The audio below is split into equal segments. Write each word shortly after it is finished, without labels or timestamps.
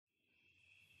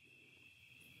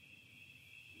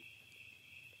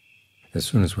As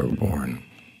soon as we're born,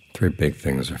 three big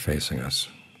things are facing us: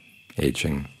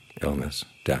 aging, illness,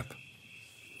 death.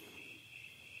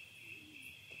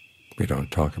 We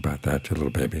don't talk about that to little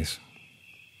babies.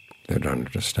 They don't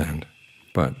understand.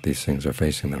 But these things are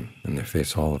facing them, and they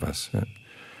face all of us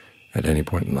at any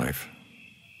point in life.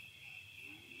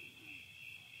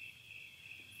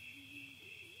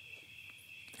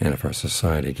 And if our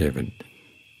society gave a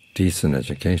decent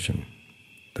education,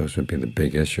 those would be the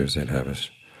big issues they'd have us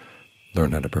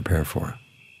learn how to prepare for.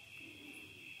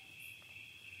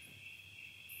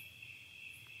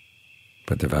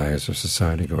 But the values of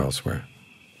society go elsewhere.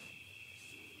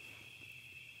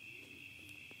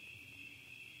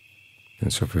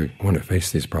 And so if we want to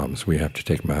face these problems, we have to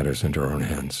take matters into our own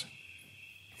hands.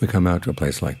 We come out to a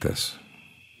place like this.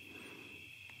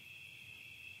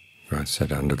 You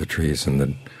sit under the trees in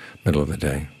the middle of the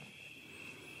day,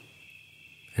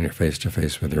 and you're face to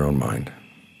face with your own mind,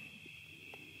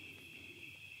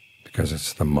 because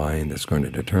it's the mind that's going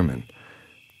to determine,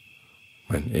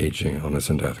 when aging, illness,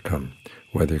 and death come,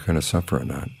 whether you're going to suffer or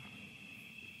not.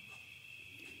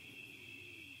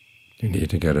 You need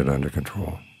to get it under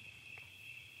control.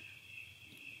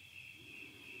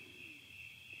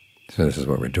 So this is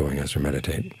what we're doing as we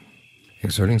meditate,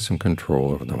 exerting some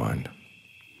control over the mind.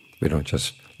 We don't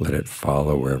just let it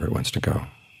follow wherever it wants to go.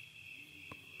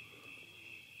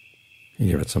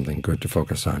 You give it something good to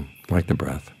focus on, like the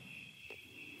breath,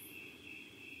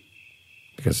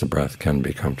 because the breath can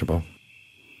be comfortable.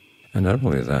 And not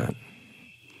only that,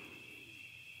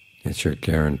 it's your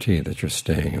guarantee that you're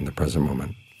staying in the present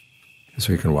moment,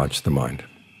 so you can watch the mind.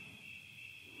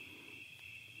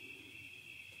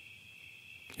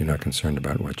 You're not concerned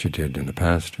about what you did in the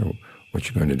past or what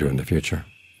you're going to do in the future.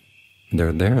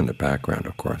 They're there in the background,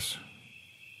 of course.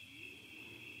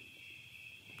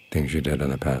 Things you did in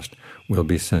the past will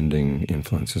be sending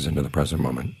influences into the present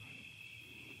moment,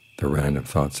 the random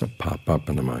thoughts that pop up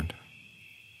in the mind.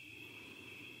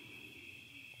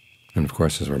 And of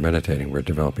course, as we're meditating, we're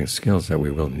developing skills that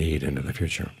we will need into the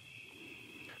future.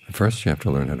 But first you have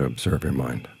to learn how to observe your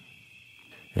mind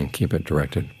and keep it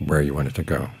directed where you want it to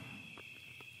go.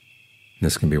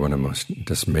 This can be one of the most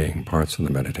dismaying parts of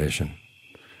the meditation.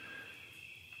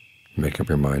 You make up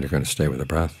your mind you're going to stay with the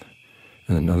breath,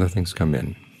 and then other things come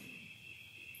in.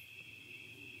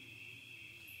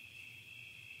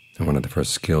 And one of the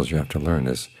first skills you have to learn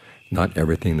is not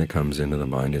everything that comes into the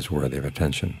mind is worthy of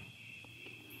attention.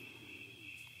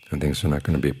 And things are not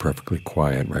going to be perfectly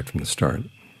quiet right from the start.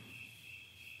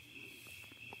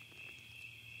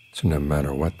 So no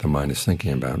matter what the mind is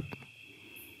thinking about,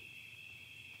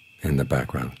 in the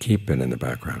background, keep it in the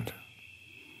background.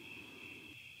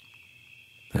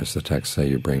 As the texts say,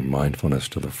 you bring mindfulness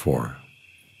to the fore.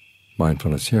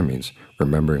 Mindfulness here means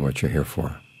remembering what you're here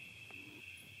for,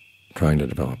 trying to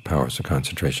develop powers of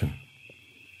concentration.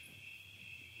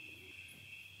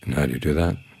 And how do you do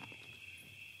that?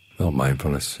 Well,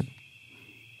 mindfulness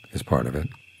is part of it.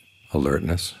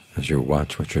 Alertness, as you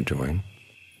watch what you're doing,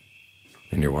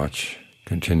 and you watch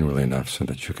continually enough so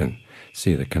that you can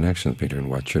see the connections between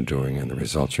what you're doing and the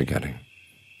results you're getting.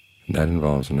 And that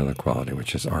involves another quality,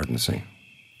 which is ardency.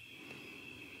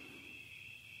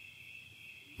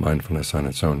 Mindfulness on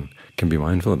its own can be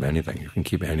mindful of anything. You can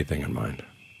keep anything in mind.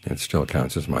 It still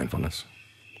counts as mindfulness.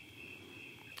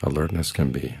 Alertness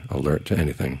can be alert to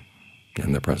anything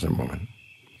in the present moment.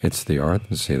 It's the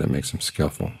ardency that makes him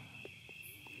skillful.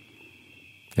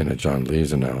 In a John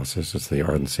Lee's analysis, it's the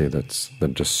ardency that's the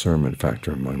discernment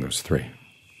factor among those three.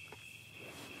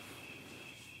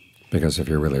 Because if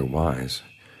you're really wise,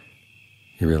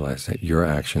 you realize that your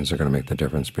actions are going to make the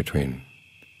difference between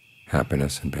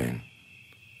happiness and pain.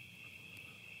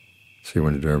 So you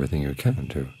want to do everything you can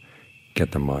to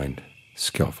get the mind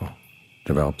skillful,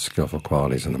 develop skillful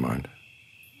qualities in the mind,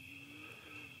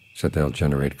 so that they'll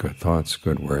generate good thoughts,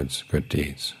 good words, good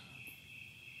deeds.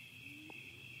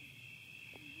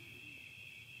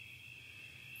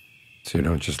 So you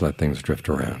don't just let things drift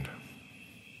around.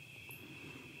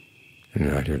 And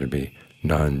you're not here to be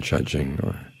non-judging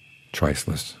or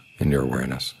choiceless in your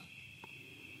awareness.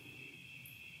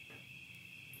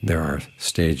 There are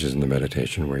stages in the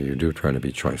meditation where you do try to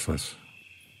be choiceless,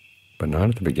 but not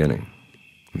at the beginning.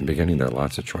 In the beginning there are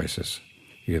lots of choices.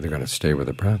 You're either going to stay with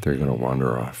the breath or you're going to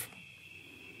wander off.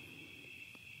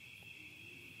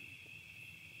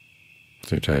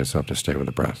 So you tell yourself to stay with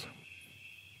the breath.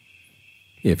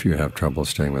 If you have trouble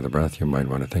staying with the breath, you might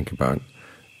want to think about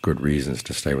good reasons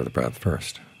to stay with the breath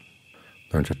first.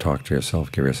 Learn to talk to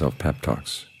yourself, give yourself pep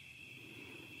talks,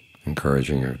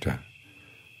 encouraging you to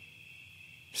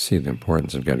see the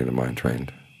importance of getting the mind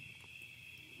trained.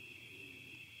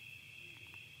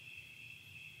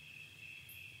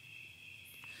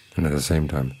 and at the same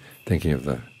time thinking of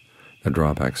the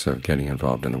drawbacks of getting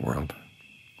involved in the world.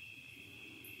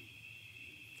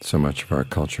 So much of our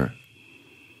culture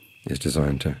is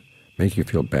designed to make you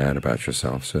feel bad about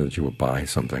yourself so that you will buy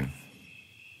something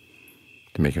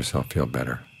to make yourself feel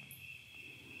better,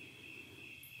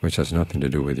 which has nothing to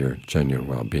do with your genuine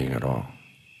well-being at all.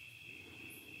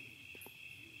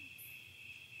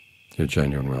 Your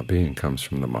genuine well-being comes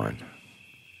from the mind.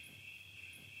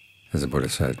 As the Buddha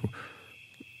said,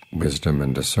 wisdom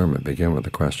and discernment begin with the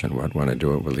question, what when I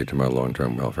do it will lead to my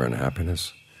long-term welfare and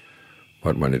happiness?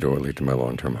 What when I do it will lead to my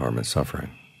long-term harm and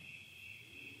suffering?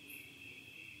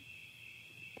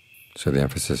 So the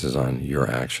emphasis is on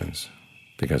your actions,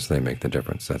 because they make the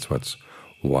difference. That's what's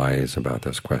wise about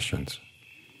those questions.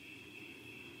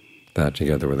 That,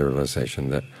 together with the realization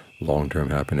that long-term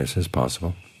happiness is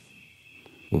possible,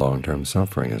 long-term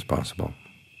suffering is possible,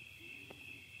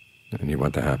 and you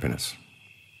want the happiness.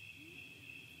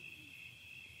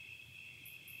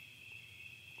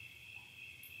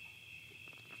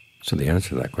 So the answer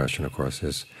to that question, of course,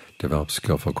 is develop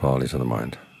skillful qualities of the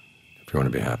mind if you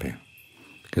want to be happy,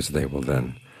 because they will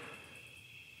then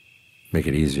make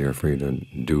it easier for you to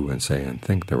do and say and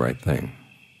think the right thing,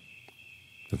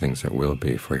 the things that will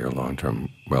be for your long-term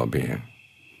well-being.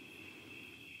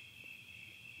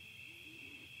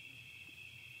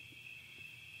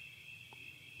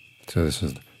 So this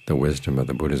is the wisdom of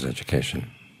the Buddha's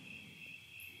education,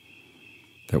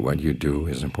 that what you do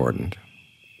is important,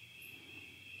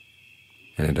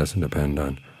 and it doesn't depend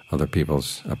on other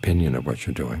people's opinion of what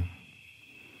you're doing.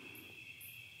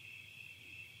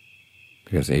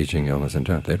 Because aging, illness, and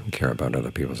death, they don't care about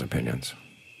other people's opinions.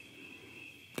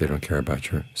 They don't care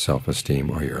about your self-esteem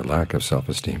or your lack of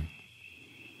self-esteem,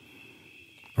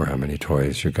 or how many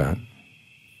toys you got.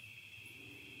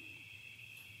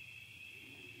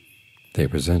 They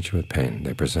present you with pain.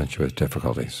 They present you with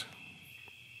difficulties.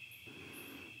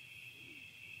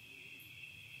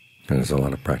 And as a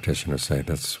lot of practitioners say,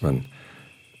 that's when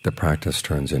the practice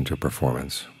turns into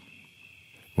performance,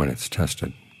 when it's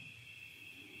tested.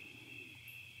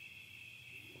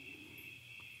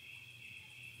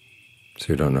 So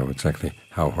you don't know exactly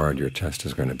how hard your test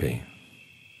is going to be.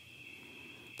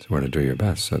 So you want to do your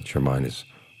best so that your mind is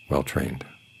well trained.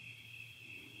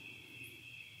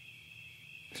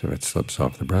 So if it slips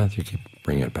off the breath, you keep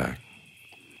bringing it back.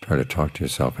 Try to talk to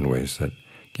yourself in ways that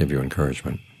give you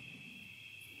encouragement.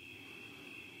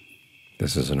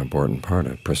 This is an important part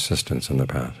of persistence in the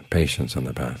path, patience in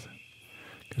the path,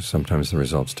 because sometimes the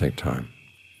results take time.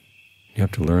 You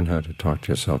have to learn how to talk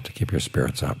to yourself to keep your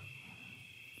spirits up.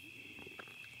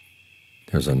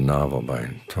 There's a novel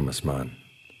by Thomas Mann,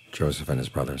 Joseph and His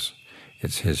Brothers.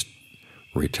 It's his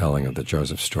retelling of the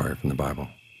Joseph story from the Bible.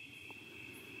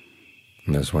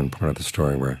 And there's one part of the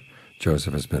story where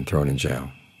Joseph has been thrown in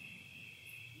jail.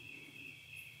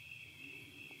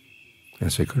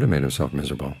 And so he could have made himself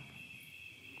miserable.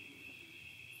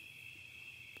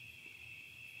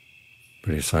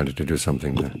 But he decided to do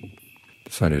something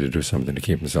to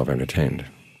keep himself entertained.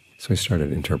 So he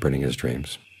started interpreting his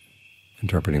dreams,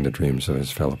 interpreting the dreams of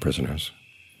his fellow prisoners.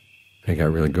 And he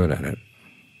got really good at it.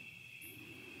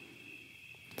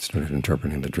 He started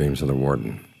interpreting the dreams of the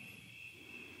warden.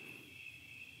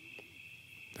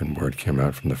 Then word came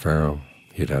out from the Pharaoh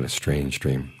he'd had a strange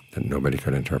dream that nobody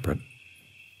could interpret.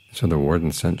 So the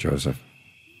warden sent Joseph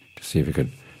to see if he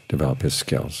could develop his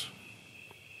skills.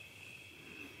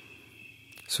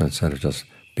 So instead of just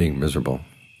being miserable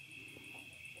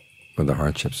with the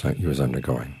hardships he was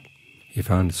undergoing, he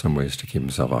found some ways to keep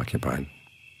himself occupied,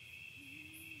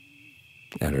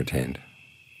 entertained,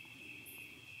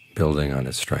 building on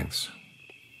his strengths.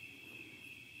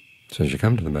 So as you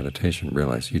come to the meditation,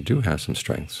 realize you do have some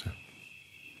strengths.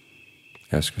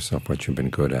 Ask yourself what you've been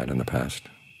good at in the past,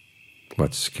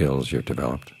 what skills you've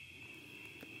developed,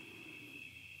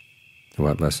 and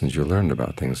what lessons you learned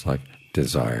about things like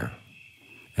desire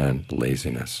and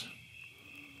laziness.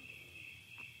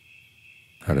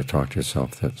 How to talk to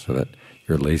yourself so that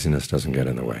your laziness doesn't get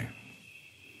in the way.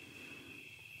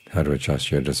 How to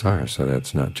adjust your desire so that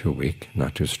it's not too weak,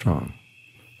 not too strong.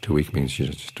 Too weak means you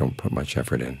just don't put much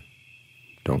effort in,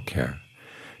 don't care.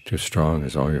 Too strong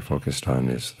is all you're focused on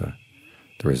is the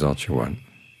results you want,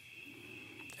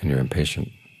 and you're impatient.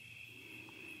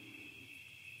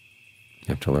 You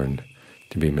have to learn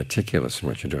to be meticulous in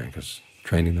what you're doing, because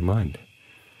training the mind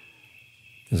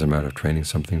is a matter of training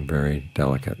something very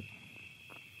delicate,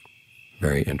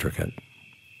 very intricate.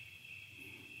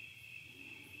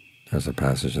 There's a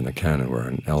passage in the canon where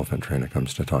an elephant trainer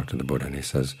comes to talk to the Buddha, and he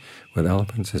says, with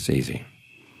elephants it's easy.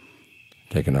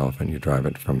 Take an elephant, you drive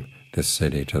it from this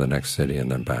city to the next city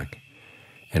and then back,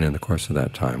 And in the course of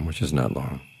that time, which is not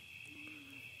long,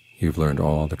 you've learned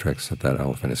all the tricks that that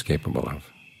elephant is capable of.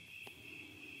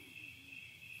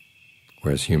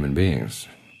 Whereas human beings,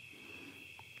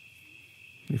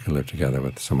 you can live together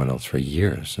with someone else for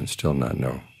years and still not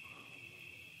know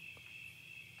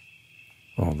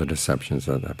all the deceptions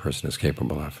that that person is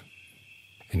capable of.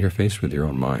 And you're faced with your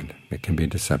own mind. It can be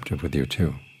deceptive with you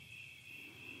too.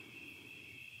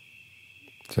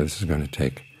 So this is going to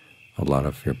take a lot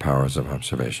of your powers of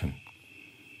observation,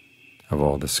 of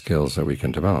all the skills that we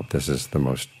can develop. This is the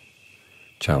most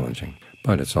challenging,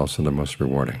 but it's also the most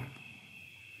rewarding.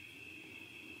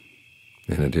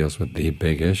 And it deals with the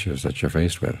big issues that you're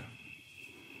faced with.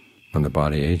 When the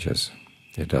body ages,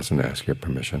 it doesn't ask your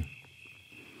permission.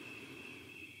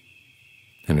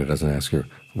 And it doesn't ask you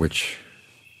which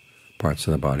parts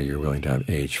of the body you're willing to have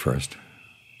age first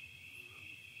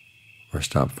or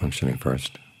stop functioning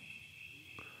first.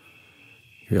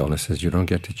 Your illnesses, you don't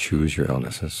get to choose your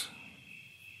illnesses.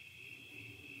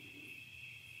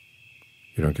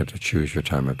 You don't get to choose your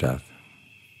time of death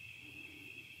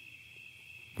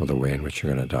or the way in which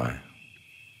you're going to die.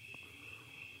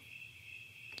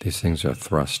 These things are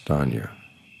thrust on you,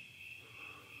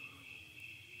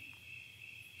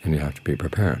 and you have to be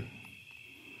prepared.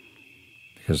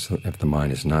 Because if the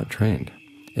mind is not trained,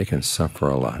 it can suffer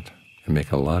a lot and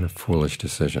make a lot of foolish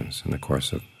decisions in the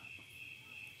course of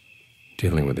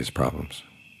dealing with these problems.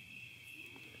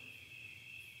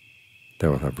 They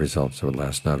will have results that would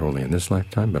last not only in this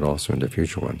lifetime, but also into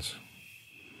future ones.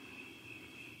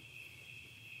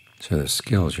 So there's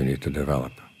skills you need to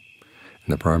develop.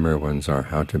 And the primary ones are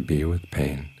how to be with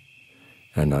pain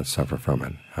and not suffer from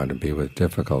it, how to be with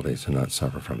difficulties and not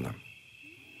suffer from them.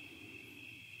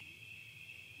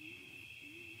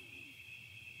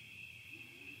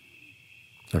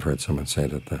 I've heard someone say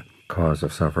that the cause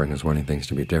of suffering is wanting things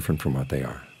to be different from what they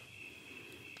are.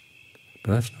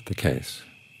 But that's not the case.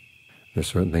 There's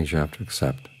certain things you have to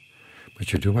accept,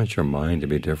 but you do want your mind to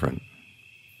be different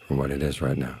from what it is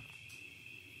right now.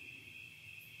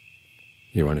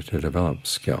 You want it to develop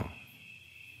skill.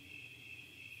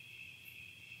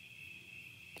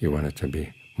 You want it to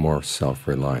be more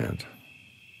self-reliant.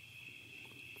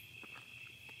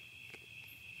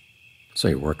 So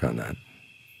you work on that.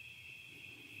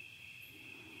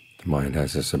 The mind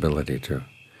has this ability to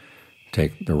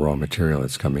take the raw material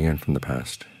that's coming in from the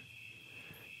past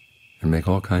and make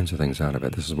all kinds of things out of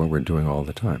it. This is what we're doing all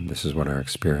the time. This is what our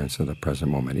experience of the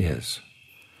present moment is.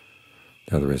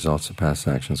 They're the results of past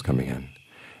actions coming in.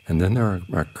 And then there are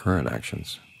our current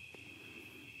actions.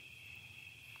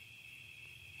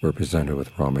 We're presented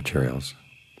with raw materials.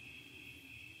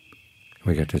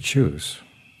 We get to choose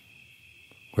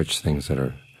which things that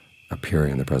are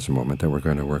appearing in the present moment that we're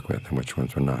going to work with and which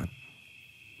ones we're not.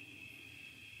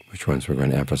 Which ones we're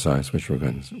going to emphasize, which we're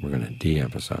going to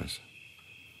de-emphasize.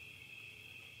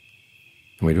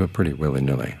 And we do it pretty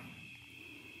willy-nilly.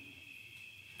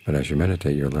 But as you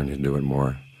meditate, you're learning to do it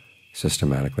more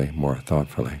systematically, more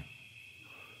thoughtfully,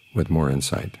 with more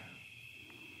insight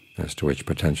as to which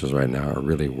potentials right now are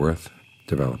really worth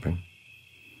developing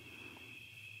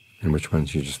and which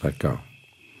ones you just let go.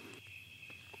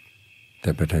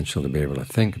 The potential to be able to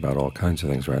think about all kinds of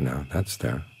things right now, that's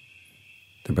there.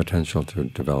 The potential to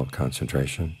develop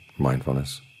concentration,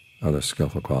 mindfulness, other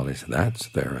skillful qualities, that's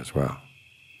there as well.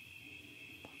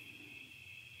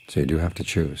 So you do have to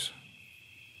choose.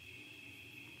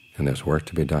 And there's work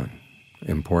to be done,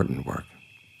 important work,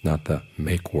 not the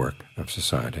make work of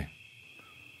society.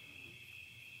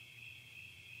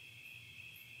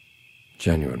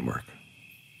 Genuine work,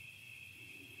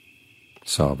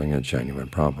 solving a genuine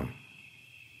problem.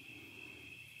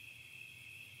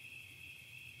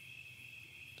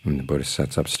 And the Buddha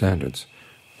sets up standards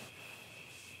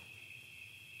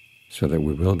so that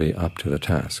we will be up to the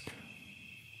task.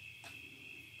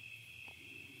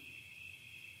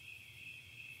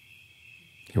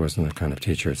 He wasn't the kind of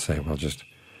teacher to say, well, just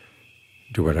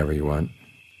do whatever you want,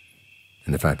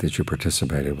 and the fact that you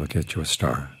participated will get you a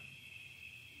star.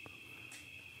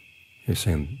 He's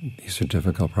saying these are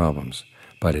difficult problems,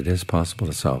 but it is possible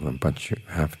to solve them, but you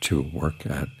have to work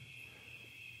at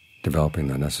developing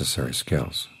the necessary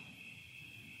skills.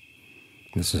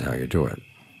 This is how you do it.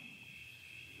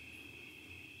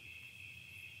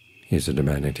 He's a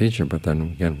demanding teacher, but then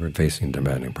again we're facing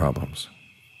demanding problems.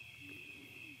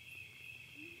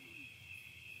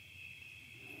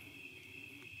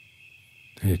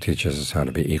 And he teaches us how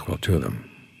to be equal to them.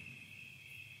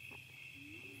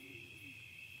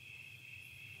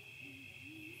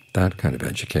 That kind of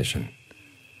education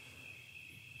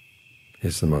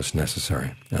is the most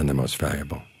necessary and the most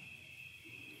valuable.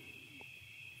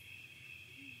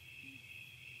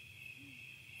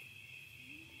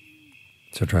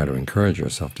 So try to encourage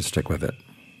yourself to stick with it.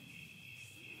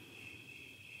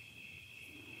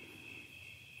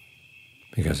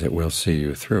 Because it will see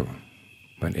you through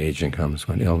when aging comes,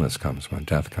 when illness comes, when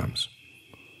death comes.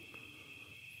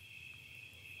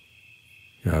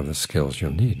 You have the skills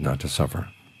you'll need not to suffer,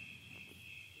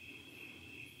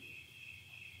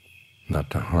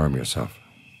 not to harm yourself,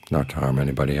 not to harm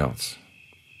anybody else.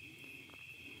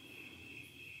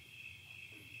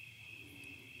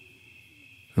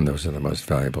 And those are the most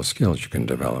valuable skills you can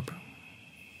develop.